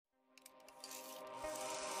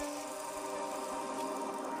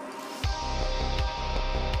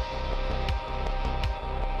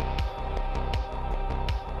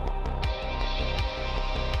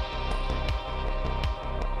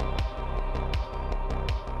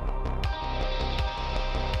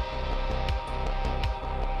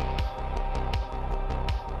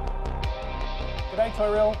G'day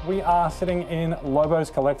Toy Reel. We are sitting in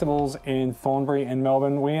Lobos Collectables in Thornbury in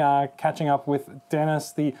Melbourne. We are catching up with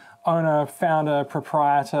Dennis, the owner, founder,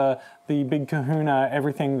 proprietor, the big kahuna,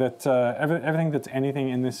 everything that's anything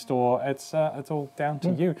in this store. It's all down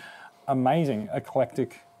to you. Amazing,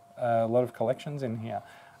 eclectic, a lot of collections in here.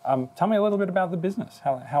 Tell me a little bit about the business.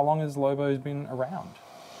 How long has Lobos been around?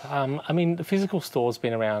 I mean, the physical store's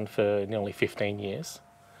been around for nearly 15 years.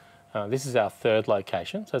 This is our third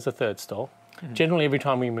location, so it's a third store. Generally, every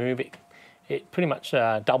time we move, it pretty much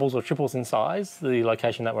doubles or triples in size, the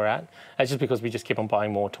location that we're at. That's just because we just keep on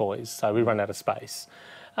buying more toys, so we run out of space.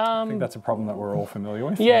 I think that's a problem that we're all familiar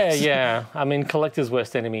with. Yeah. I mean, collector's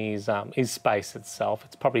worst enemy is space itself.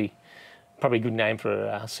 It's probably a good name for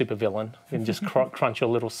a super villain. You can just crunch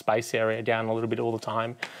your little space area down a little bit all the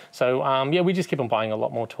time. So, yeah, we just keep on buying a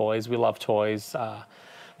lot more toys. We love toys.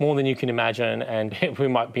 More than you can imagine, and we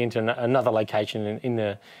might be into another location in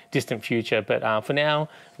the distant future. But for now,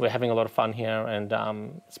 we're having a lot of fun here, and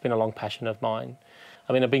it's been a long passion of mine.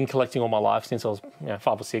 I mean, I've been collecting all my life since I was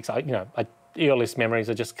 5 or 6. The earliest memories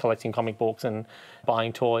are just collecting comic books and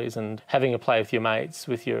buying toys and having a play with your mates,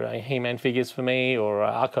 with your He-Man figures for me, or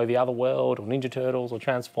Arco the Other World, or Ninja Turtles, or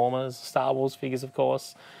Transformers, Star Wars figures, of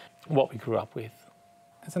course, what we grew up with.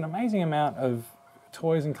 It's an amazing amount of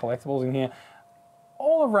toys and collectibles in here,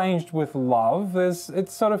 all arranged with love. It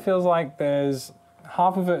sort of feels like there's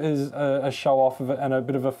half of it is a show off of it and a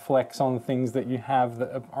bit of a flex on things that you have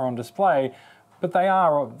that are on display, but they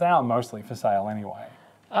are mostly for sale anyway.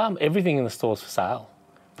 Everything in the store is for sale,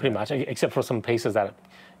 pretty much, except for some pieces that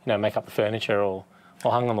make up the furniture or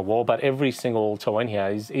hung on the wall. But every single toy in here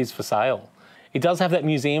is for sale. It does have that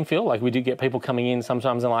museum feel. Like, we do get people coming in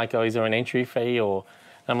sometimes and like, oh, is there an entry fee? Or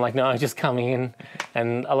I'm like, no, just come in.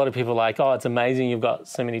 And a lot of people are like, oh, it's amazing you've got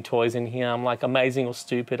so many toys in here. I'm like, amazing or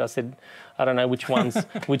stupid? I said, I don't know which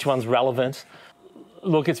one's relevant.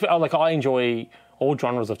 Look, it's like, I enjoy all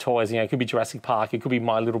genres of toys. It could be Jurassic Park, it could be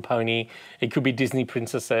My Little Pony, it could be Disney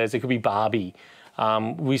princesses, it could be Barbie.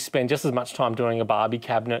 We spend just as much time doing a Barbie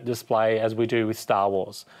cabinet display as we do with Star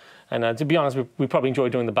Wars. And to be honest, we probably enjoy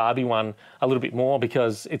doing the Barbie one a little bit more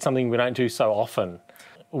because it's something we don't do so often.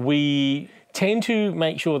 We tend to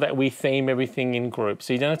make sure that we theme everything in groups.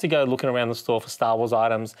 So you don't have to go looking around the store for Star Wars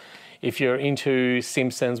items. If you're into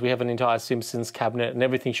Simpsons, we have an entire Simpsons cabinet and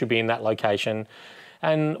everything should be in that location.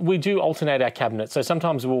 And we do alternate our cabinets. So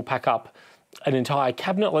sometimes we'll pack up an entire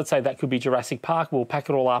cabinet. Let's say that could be Jurassic Park. We'll pack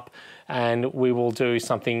it all up and we will do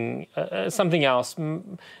something else.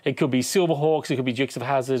 It could be Silverhawks, it could be Dukes of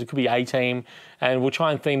Hazzard, it could be A-Team, and we'll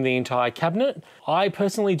try and theme the entire cabinet. I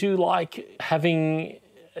personally do like having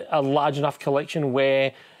a large enough collection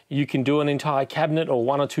where you can do an entire cabinet or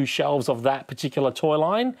 1 or 2 shelves of that particular toy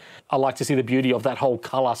line. I like to see the beauty of that whole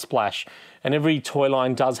colour splash. And every toy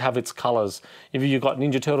line does have its colours. If you've got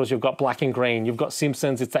Ninja Turtles, you've got black and green. You've got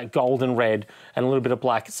Simpsons, it's that gold and red and a little bit of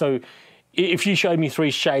black. So if you showed me 3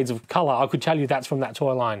 shades of colour, I could tell you that's from that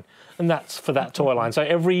toy line. And that's for that toy line. So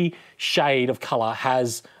every shade of colour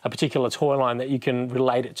has a particular toy line that you can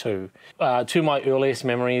relate it to. To my earliest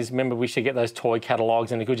memories, remember we used to get those toy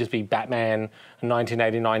catalogues and it could just be Batman,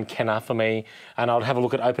 1989 Kenner for me. And I'd have a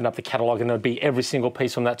look open up the catalogue and there'd be every single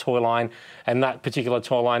piece from that toy line. And that particular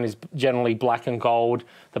toy line is generally black and gold,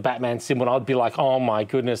 the Batman symbol. And I'd be like, oh my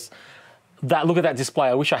goodness, look at that display.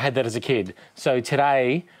 I wish I had that as a kid. So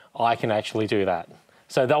today, I can actually do that.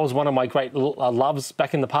 So that was one of my great loves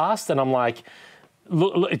back in the past. And I'm like,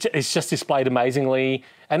 look, it's just displayed amazingly.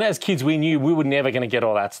 And as kids, we knew we were never going to get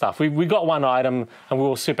all that stuff. We got one item and we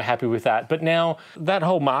were super happy with that. But now that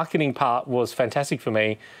whole marketing part was fantastic for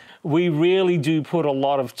me. We really do put a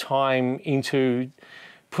lot of time into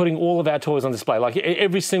putting all of our toys on display. Like,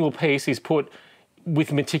 every single piece is put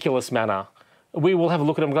with meticulous manner. We will have a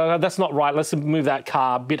look at them and go, oh, that's not right. Let's move that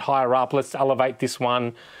car a bit higher up. Let's elevate this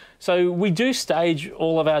one. So we do stage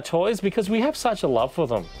all of our toys because we have such a love for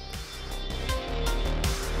them.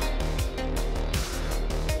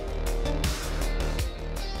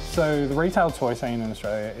 So the retail toy scene in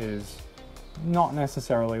Australia is not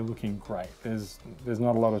necessarily looking great. There's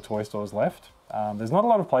not a lot of toy stores left. There's not a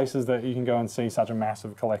lot of places that you can go and see such a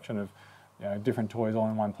massive collection of different toys all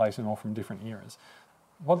in one place and all from different eras.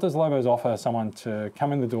 What does Lobos offer someone to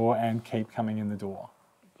come in the door and keep coming in the door?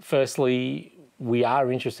 Firstly, we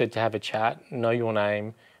are interested to have a chat, know your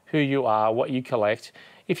name, who you are, what you collect.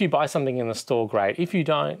 If you buy something in the store, great. If you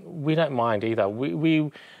don't, we don't mind either.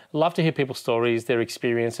 We love to hear people's stories, their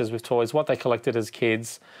experiences with toys, what they collected as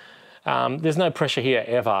kids. There's no pressure here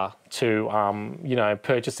ever to,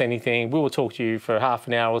 purchase anything. We will talk to you for half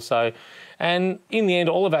an hour or so. And in the end,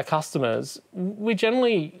 all of our customers, we're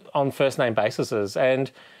generally on first name basis.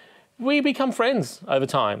 And we become friends over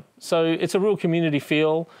time. So it's a real community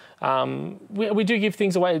feel. We do give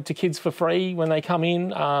things away to kids for free when they come in,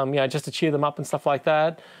 just to cheer them up and stuff like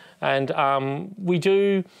that. And we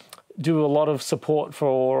do a lot of support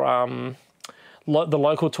for the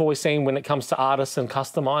local toy scene when it comes to artists and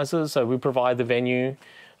customizers. So we provide the venue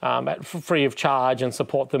free of charge and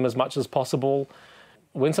support them as much as possible.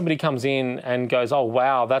 When somebody comes in and goes, oh,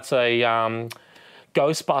 wow, that's a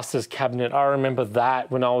Ghostbusters cabinet. I remember that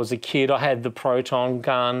when I was a kid. I had the proton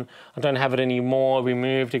gun. I don't have it anymore. We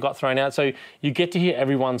moved, it got thrown out. So you get to hear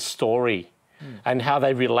everyone's story and how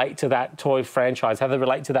they relate to that toy franchise, how they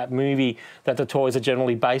relate to that movie that the toys are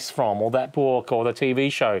generally based from, or that book, or the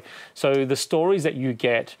TV show. So the stories that you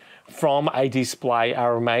get from a display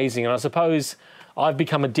are amazing. And I suppose I've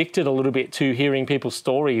become addicted a little bit to hearing people's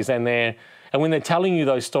stories, and when they're telling you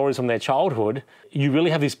those stories from their childhood, you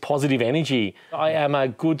really have this positive energy. I am a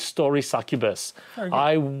good story succubus.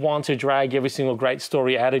 I want to drag every single great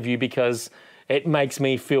story out of you because it makes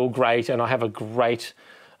me feel great and I have a great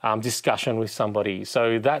discussion with somebody.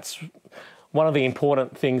 So that's one of the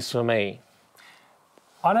important things for me.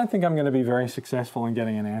 I don't think I'm going to be very successful in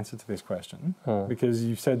getting an answer to this question because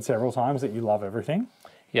you've said several times that you love everything.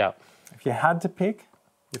 Yeah. If you had to pick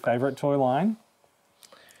your favourite toy line...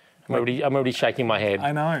 I'm already shaking my head.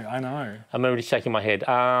 I know. I'm already shaking my head.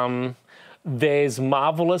 There's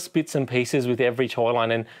marvellous bits and pieces with every toy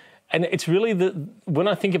line. And it's really, when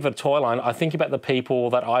I think of a toy line, I think about the people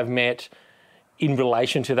that I've met in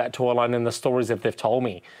relation to that toy line and the stories that they've told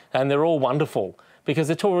me. And they're all wonderful because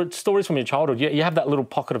they're stories from your childhood. You have that little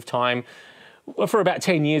pocket of time for about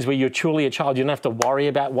 10 years where you're truly a child. You don't have to worry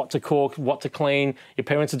about what to cook, what to clean. Your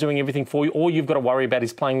parents are doing everything for you. All you've got to worry about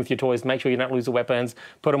is playing with your toys, make sure you don't lose the weapons,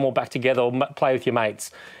 put them all back together, or play with your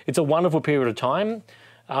mates. It's a wonderful period of time.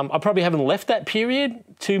 I probably haven't left that period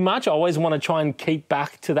too much. I always want to try and keep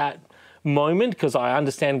back to that moment because I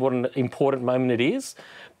understand what an important moment it is.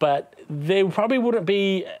 But there probably wouldn't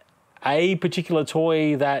be a particular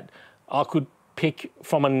toy that I could pick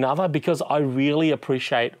from another because I really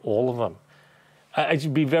appreciate all of them.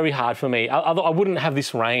 It'd be very hard for me. I wouldn't have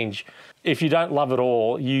this range. If you don't love it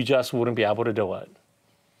all, you just wouldn't be able to do it.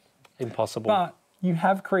 Impossible. But you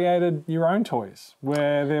have created your own toys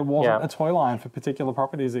where there wasn't a toy line for particular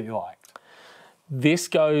properties that you liked. This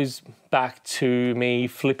goes back to me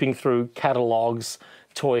flipping through catalogues,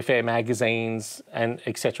 Toy Fair magazines, and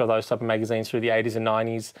etc. Those type of magazines through the 80s and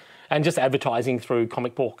 90s, and just advertising through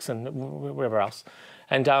comic books and wherever else.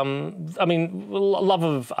 And love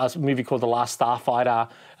of a movie called The Last Starfighter,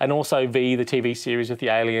 and also the TV series with the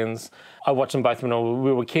aliens. I watched them both when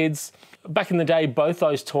we were kids. Back in the day, both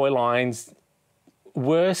those toy lines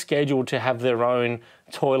were scheduled to have their own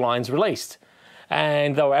toy lines released.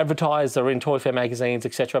 And they were advertised, they were in Toy Fair magazines,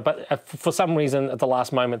 etc. But for some reason, at the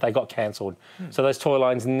last moment, they got cancelled. So those toy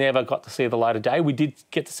lines never got to see the light of day. We did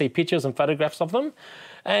get to see pictures and photographs of them.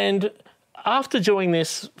 And after doing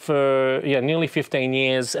this for nearly 15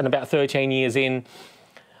 years and about 13 years in,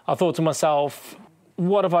 I thought to myself,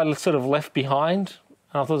 what have I sort of left behind?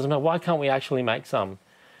 And I thought to myself, why can't we actually make some?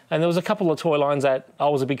 And there was a couple of toy lines that I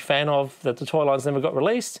was a big fan of that the toy lines never got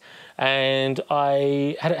released. And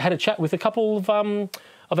I had a chat with a couple of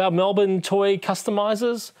our Melbourne toy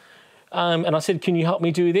customizers. And I said, can you help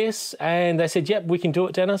me do this? And they said, yep, we can do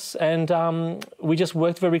it, Dennis. And we just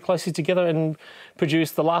worked very closely together and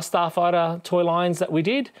produced the Last Starfighter toy lines that we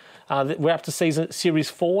did. We're up to series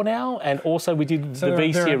 4 now. And also we did the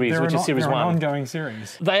V series, which is series 1. They're an ongoing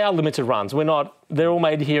series. They are limited runs. They're all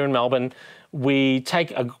made here in Melbourne. We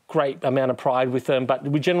take a great amount of pride with them, but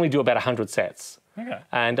we generally do about 100 sets. Okay.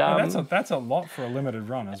 And that's a lot for a limited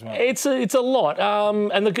run as well. It's a lot.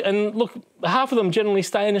 And look, half of them generally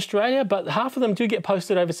stay in Australia, but half of them do get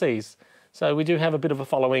posted overseas. So we do have a bit of a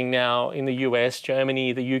following now in the US,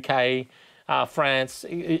 Germany, the UK, France,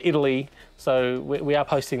 Italy. So we are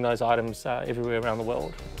posting those items everywhere around the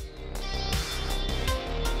world.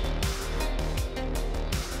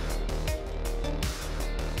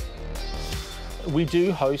 We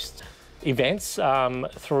do host events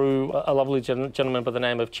through a lovely gentleman by the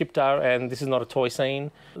name of Chipta, and This Is Not a Toy Scene.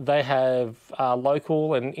 They have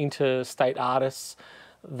local and interstate artists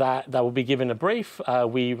that will be given a brief.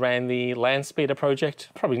 We ran the Land Speeder project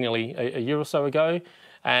probably nearly a year or so ago,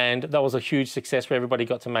 and that was a huge success where everybody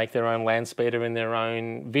got to make their own land speeder in their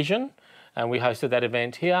own vision, and we hosted that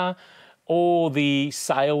event here. all the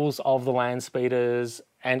sales of the land speeders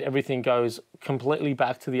and everything goes completely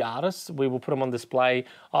back to the artists. We will put them on display.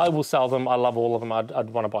 I will sell them. I love all of them. I'd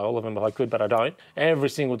want to buy all of them if I could, but I don't. Every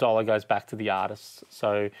single dollar goes back to the artists.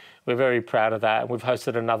 So we're very proud of that. We've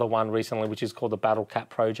hosted another one recently, which is called the Battle Cap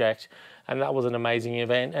Project. And that was an amazing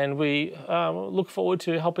event. And we look forward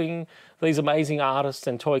to helping these amazing artists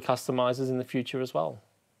and toy customizers in the future as well.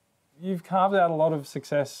 You've carved out a lot of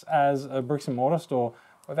success as a bricks and mortar store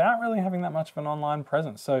without really having that much of an online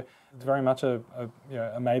presence. So it's very much a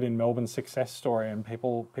made in Melbourne success story, and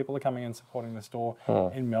people are coming and supporting the store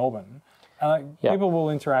in Melbourne. People will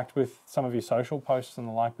interact with some of your social posts and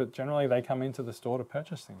the like, but generally they come into the store to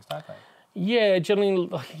purchase things, don't they? Yeah, generally,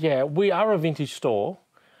 we are a vintage store,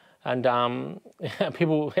 and our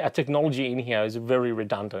technology in here is very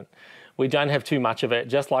redundant. We don't have too much of it,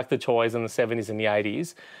 just like the toys in the 70s and the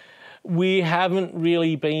 80s. We haven't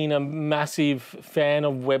really been a massive fan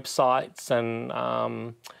of websites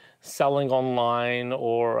and selling online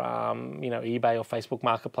or eBay or Facebook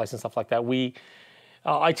Marketplace and stuff like that.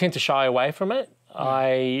 I tend to shy away from it.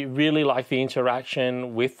 I really like the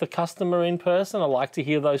interaction with the customer in person. I like to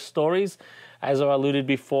hear those stories. As I alluded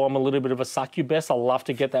before, I'm a little bit of a succubus. I love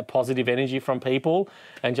to get that positive energy from people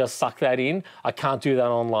and just suck that in. I can't do that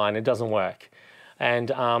online. It doesn't work.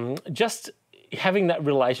 And just having that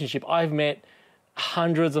relationship, I've met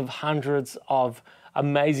hundreds of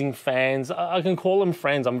amazing fans. I can call them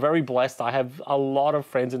friends. I'm very blessed. I have a lot of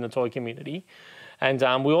friends in the toy community, and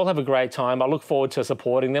we all have a great time. I look forward to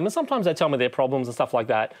supporting them, and sometimes they tell me their problems and stuff like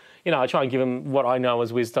that. I try and give them what I know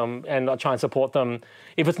as wisdom, and I try and support them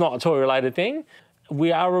if it's not a toy-related thing.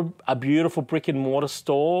 We are a beautiful brick and mortar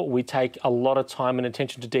store. We take a lot of time and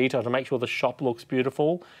attention to detail to make sure the shop looks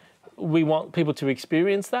beautiful. We want people to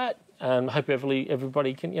experience that. And I hope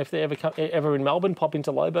everybody can, if they're ever in Melbourne, pop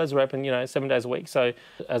into Lobos. We're open, 7 days a week. So,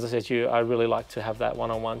 as I said to you, I really like to have that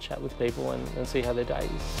one-on-one chat with people and see how their day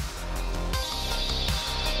is.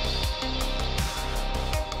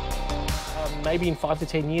 Maybe in 5 to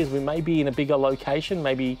 10 years, we may be in a bigger location,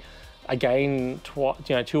 maybe again, 2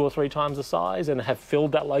 or 3 times the size, and have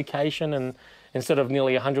filled that location. And instead of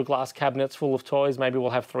nearly 100 glass cabinets full of toys, maybe we'll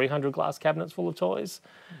have 300 glass cabinets full of toys.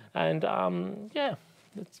 And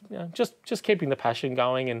it's, just keeping the passion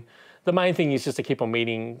going, and the main thing is just to keep on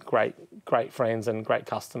meeting great friends and great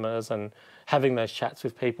customers, and having those chats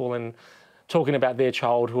with people and talking about their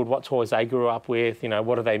childhood, what toys they grew up with,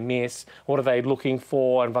 what do they miss, what are they looking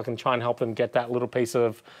for, and if I can try and help them get that little piece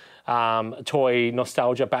of toy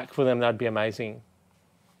nostalgia back for them, that'd be amazing.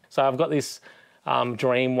 So I've got this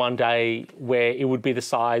dream one day where it would be the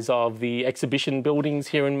size of the exhibition buildings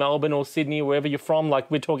here in Melbourne or Sydney, wherever you're from.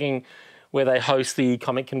 Like, we're talking where they host the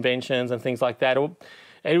comic conventions and things like that.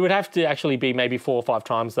 It would have to actually be maybe 4 or 5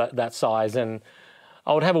 times that size. And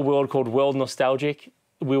I would have a world called World Nostalgic.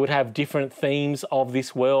 We would have different themes of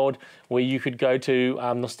this world where you could go to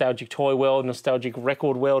nostalgic toy world, nostalgic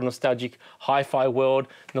record world, nostalgic hi-fi world,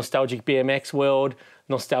 nostalgic BMX world,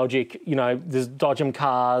 nostalgic, there's Dodgem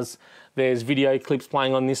cars, there's video clips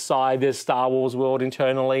playing on this side, there's Star Wars world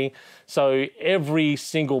internally. So every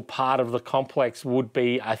single part of the complex would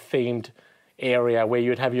be a themed area where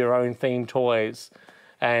you'd have your own themed toys.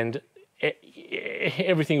 And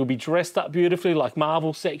everything would be dressed up beautifully, like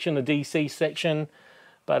Marvel section, the DC section.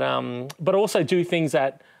 But also do things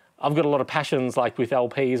that I've got a lot of passions, like with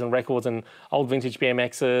LPs and records and old vintage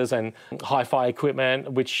BMXs and hi-fi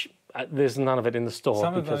equipment, which there's none of it in the store.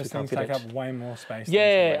 Some of those things take up way more space.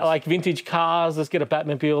 Yeah, like vintage cars. Let's get a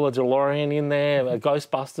Batmobile, a DeLorean in there, a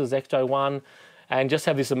Ghostbusters Ecto-1, and just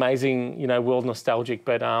have this amazing, world nostalgic.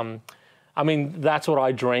 But that's what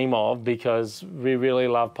I dream of, because we really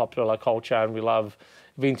love popular culture and we love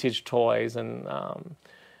vintage toys, and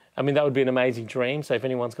that would be an amazing dream. So if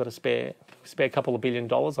anyone's got a spare couple of $1 billion,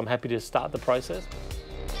 I'm happy to start the process.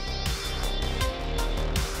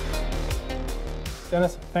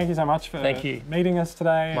 Dennis, thank you so much for meeting us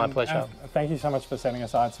today. My pleasure. And thank you so much for setting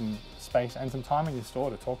aside some space and some time in your store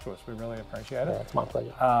to talk to us. We really appreciate it. Yeah, it's my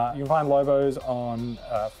pleasure. You can find Lobos on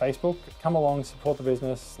Facebook. Come along, support the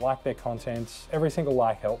business, like their content. Every single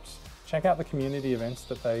like helps. Check out the community events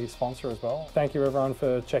that they sponsor as well. Thank you everyone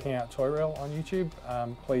for checking out Toy Reel on YouTube.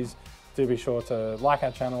 Please do be sure to like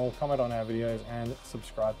our channel, comment on our videos, and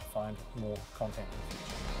subscribe to find more content in the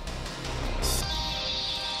future.